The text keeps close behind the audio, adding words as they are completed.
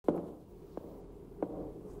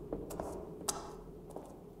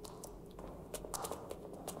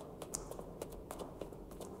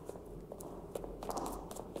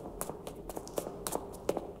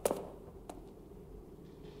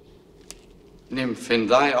Nymph, in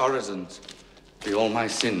thy orisons be all my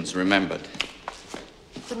sins remembered.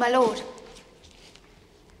 But my lord,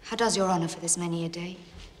 how does your honor for this many a day?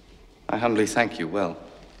 I humbly thank you well.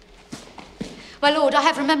 My lord, I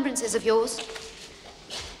have remembrances of yours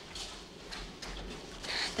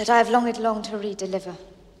that I have longed long to redeliver.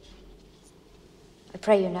 I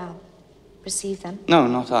pray you now, receive them. No,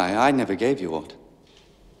 not I. I never gave you aught.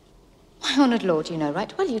 My honored lord, you know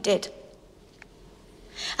right well you did.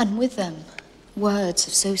 And with them, words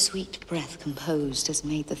of so sweet breath composed as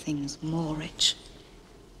made the things more rich.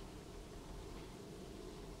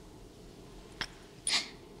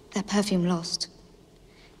 Their perfume lost,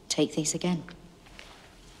 take these again.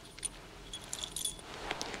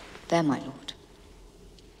 There, my lord.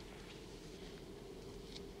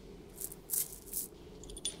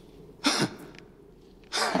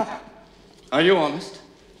 Are you honest?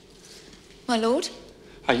 My lord?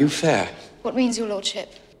 Are you fair? What means your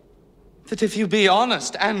lordship? That if you be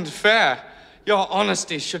honest and fair, your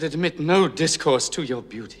honesty should admit no discourse to your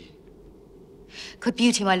beauty. Could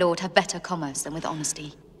beauty, my lord, have better commerce than with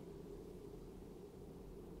honesty?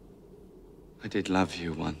 I did love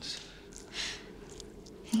you once.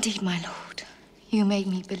 Indeed, my lord, you made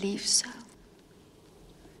me believe so.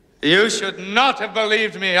 You should not have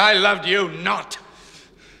believed me. I loved you not.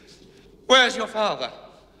 Where's your father?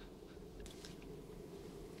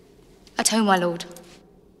 At home, my lord.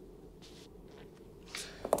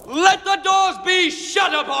 Let the doors be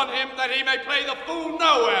shut upon him, that he may play the fool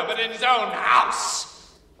nowhere but in his own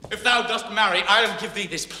house. If thou dost marry, I'll give thee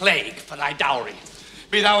this plague for thy dowry.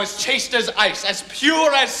 Be thou as chaste as ice, as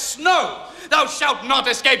pure as snow, thou shalt not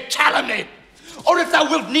escape calumny. Or if thou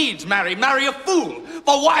wilt needs marry, marry a fool,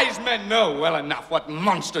 for wise men know well enough what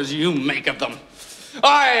monsters you make of them.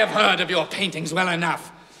 I have heard of your paintings well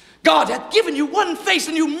enough. God hath given you one face,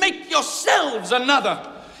 and you make yourselves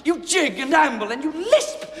another. You jig and amble, and you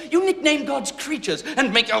lisp. You nickname God's creatures,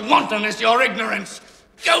 and make your wantonness your ignorance.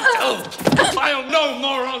 Go to! I'll no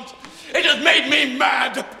more on't. It has made me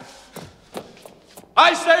mad.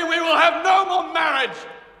 I say we will have no more marriage.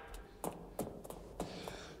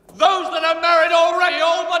 Those that are married already,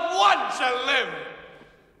 all but one shall live.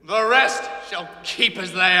 The rest shall keep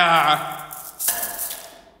as they are.